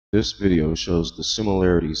This video shows the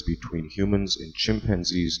similarities between humans and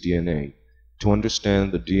chimpanzees' DNA. To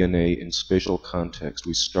understand the DNA in spatial context,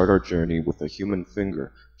 we start our journey with a human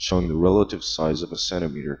finger showing the relative size of a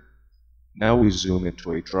centimeter. Now we zoom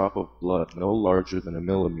into a drop of blood no larger than a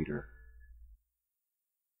millimeter.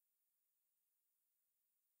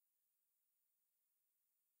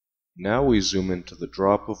 Now we zoom into the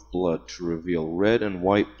drop of blood to reveal red and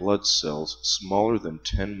white blood cells smaller than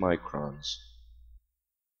 10 microns.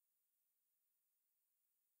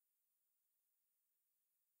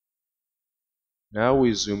 Now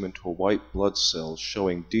we zoom into a white blood cell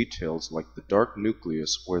showing details like the dark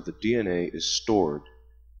nucleus where the DNA is stored.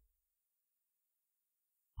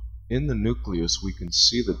 In the nucleus we can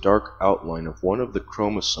see the dark outline of one of the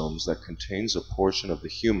chromosomes that contains a portion of the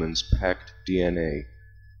human's packed DNA.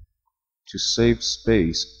 To save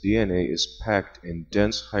space, DNA is packed in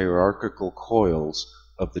dense hierarchical coils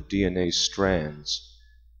of the DNA strands.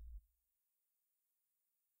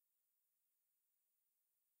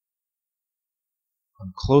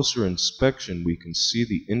 On closer inspection, we can see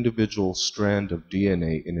the individual strand of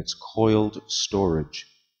DNA in its coiled storage.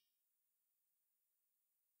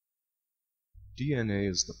 DNA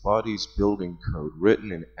is the body's building code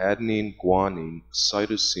written in adenine, guanine,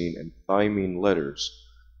 cytosine, and thymine letters,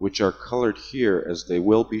 which are colored here as they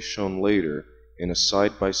will be shown later in a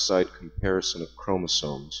side-by-side comparison of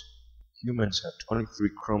chromosomes. Humans have 23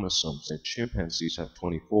 chromosomes and chimpanzees have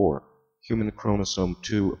 24. Human chromosome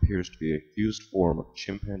 2 appears to be a fused form of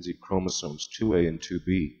chimpanzee chromosomes 2A and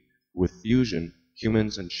 2B. With fusion,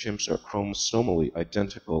 humans and chimps are chromosomally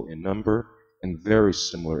identical in number and very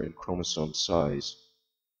similar in chromosome size.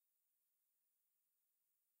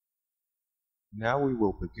 Now we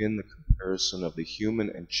will begin the comparison of the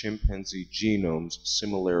human and chimpanzee genomes'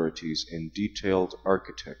 similarities in detailed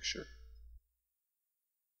architecture.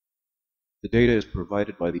 The data is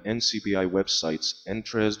provided by the NCBI websites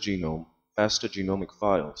Entres Genome, FASTA genomic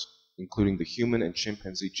files, including the human and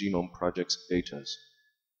chimpanzee genome project's data.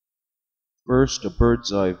 First, a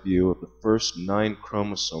bird's-eye view of the first 9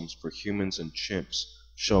 chromosomes for humans and chimps,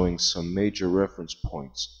 showing some major reference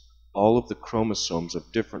points. All of the chromosomes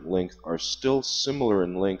of different length are still similar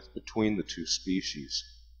in length between the two species.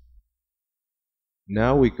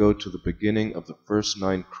 Now we go to the beginning of the first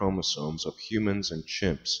 9 chromosomes of humans and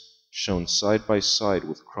chimps, shown side by side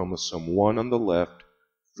with chromosome 1 on the left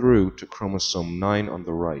through to chromosome 9 on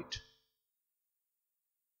the right.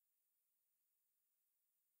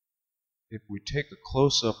 If we take a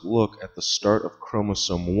close-up look at the start of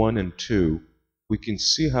chromosome 1 and 2, we can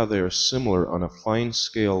see how they are similar on a fine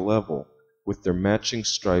scale level, with their matching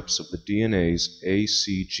stripes of the DNA's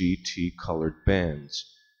ACGT colored bands.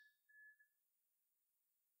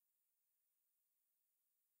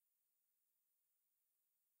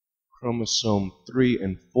 Chromosome 3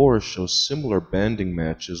 and 4 show similar banding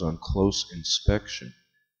matches on close inspection.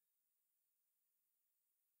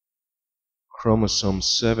 Chromosomes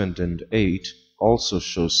 7 and 8 also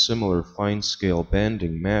show similar fine-scale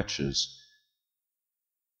banding matches.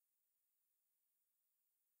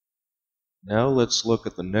 Now let's look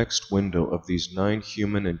at the next window of these 9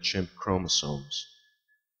 human and chimp chromosomes.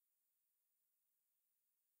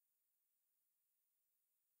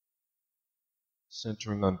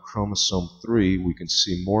 Centering on chromosome 3, we can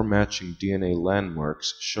see more matching DNA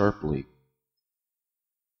landmarks sharply.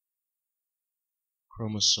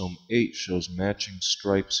 Chromosome 8 shows matching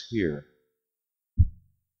stripes here.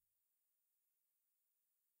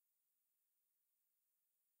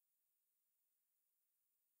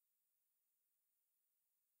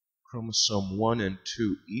 Chromosome 1 and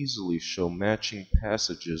 2 easily show matching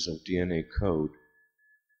passages of DNA code.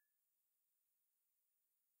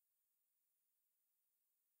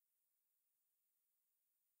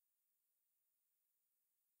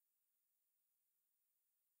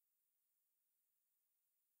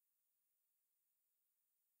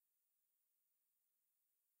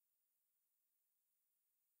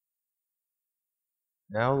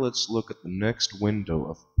 Now let's look at the next window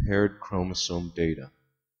of paired chromosome data.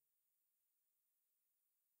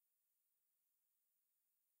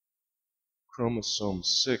 Chromosome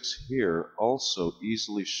 6 here also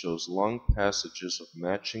easily shows long passages of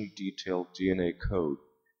matching detailed DNA code,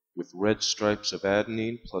 with red stripes of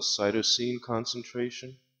adenine plus cytosine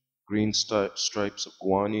concentration, green stripes of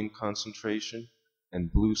guanine concentration,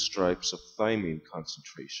 and blue stripes of thymine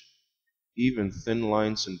concentration. Even thin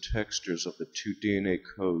lines and textures of the two DNA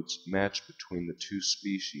codes match between the two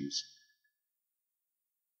species.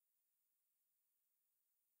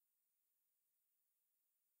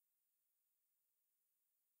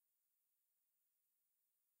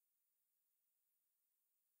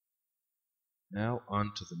 Now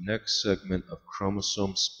on to the next segment of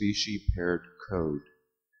chromosome species paired code.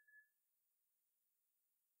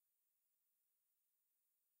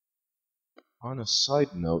 On a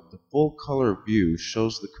side note, the full color view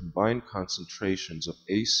shows the combined concentrations of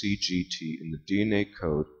ACGT in the DNA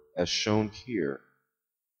code as shown here.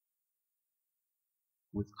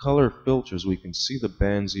 With color filters we can see the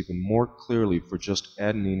bands even more clearly for just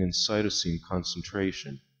adenine and cytosine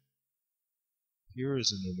concentration. Here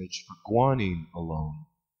is an image for guanine alone.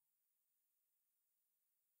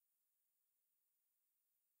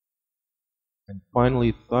 And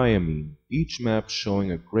finally thymine, each map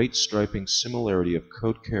showing a great striping similarity of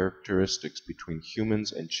code characteristics between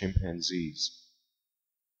humans and chimpanzees.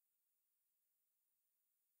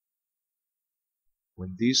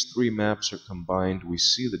 When these three maps are combined, we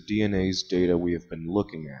see the DNA's data we have been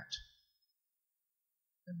looking at.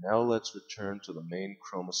 And now let's return to the main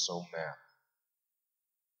chromosome map.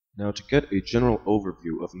 Now to get a general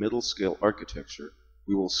overview of middle-scale architecture,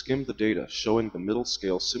 we will skim the data showing the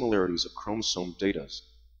middle-scale similarities of chromosome data,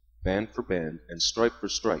 band for band and stripe for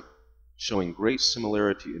stripe, showing great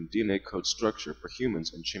similarity in DNA code structure for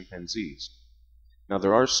humans and chimpanzees. Now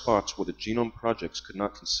there are spots where the genome projects could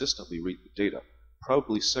not consistently read the data,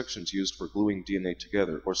 probably sections used for gluing DNA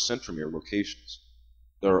together or centromere locations.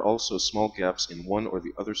 There are also small gaps in one or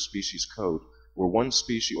the other species code, where one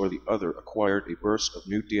species or the other acquired a burst of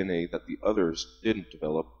new DNA that the others didn't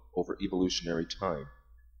develop over evolutionary time.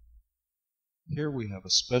 Here we have a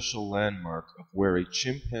special landmark of where a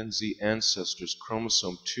chimpanzee ancestor's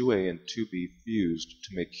chromosome 2A and 2B fused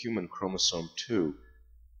to make human chromosome 2.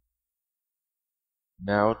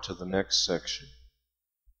 Now to the next section.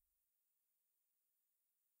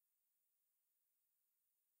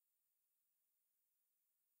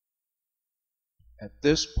 At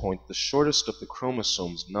this point, the shortest of the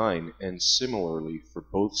chromosomes, 9, ends similarly for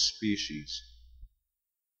both species.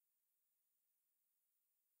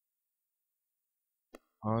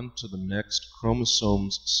 On to the next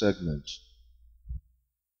chromosomes segment.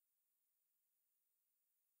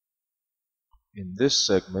 In this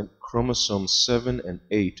segment, chromosomes 7 and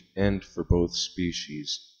 8 end for both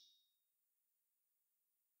species.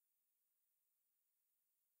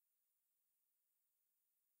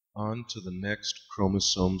 On to the next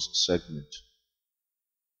chromosomes segment.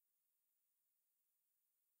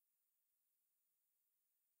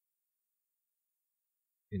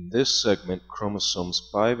 In this segment, chromosomes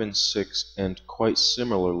 5 and 6 end quite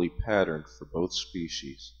similarly patterned for both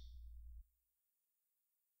species.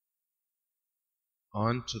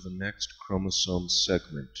 On to the next chromosome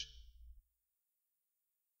segment.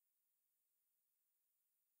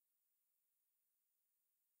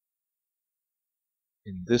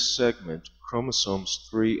 In this segment, chromosomes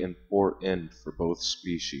 3 and 4 end for both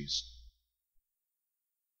species.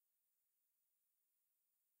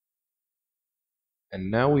 And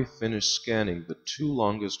now we finish scanning the two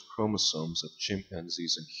longest chromosomes of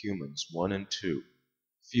chimpanzees and humans, 1 and 2,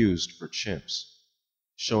 fused for chimps,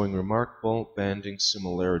 showing remarkable banding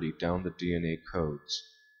similarity down the DNA codes.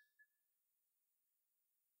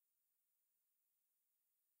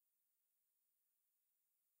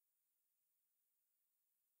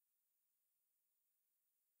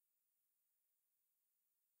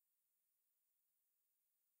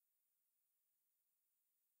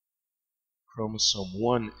 Chromosome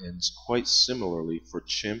 1 ends quite similarly for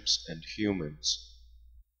chimps and humans.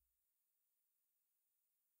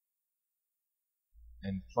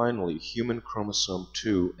 And finally, human chromosome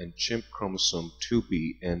 2 and chimp chromosome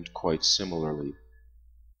 2b end quite similarly.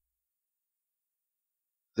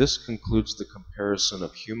 This concludes the comparison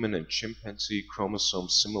of human and chimpanzee chromosome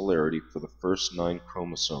similarity for the first 9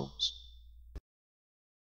 chromosomes.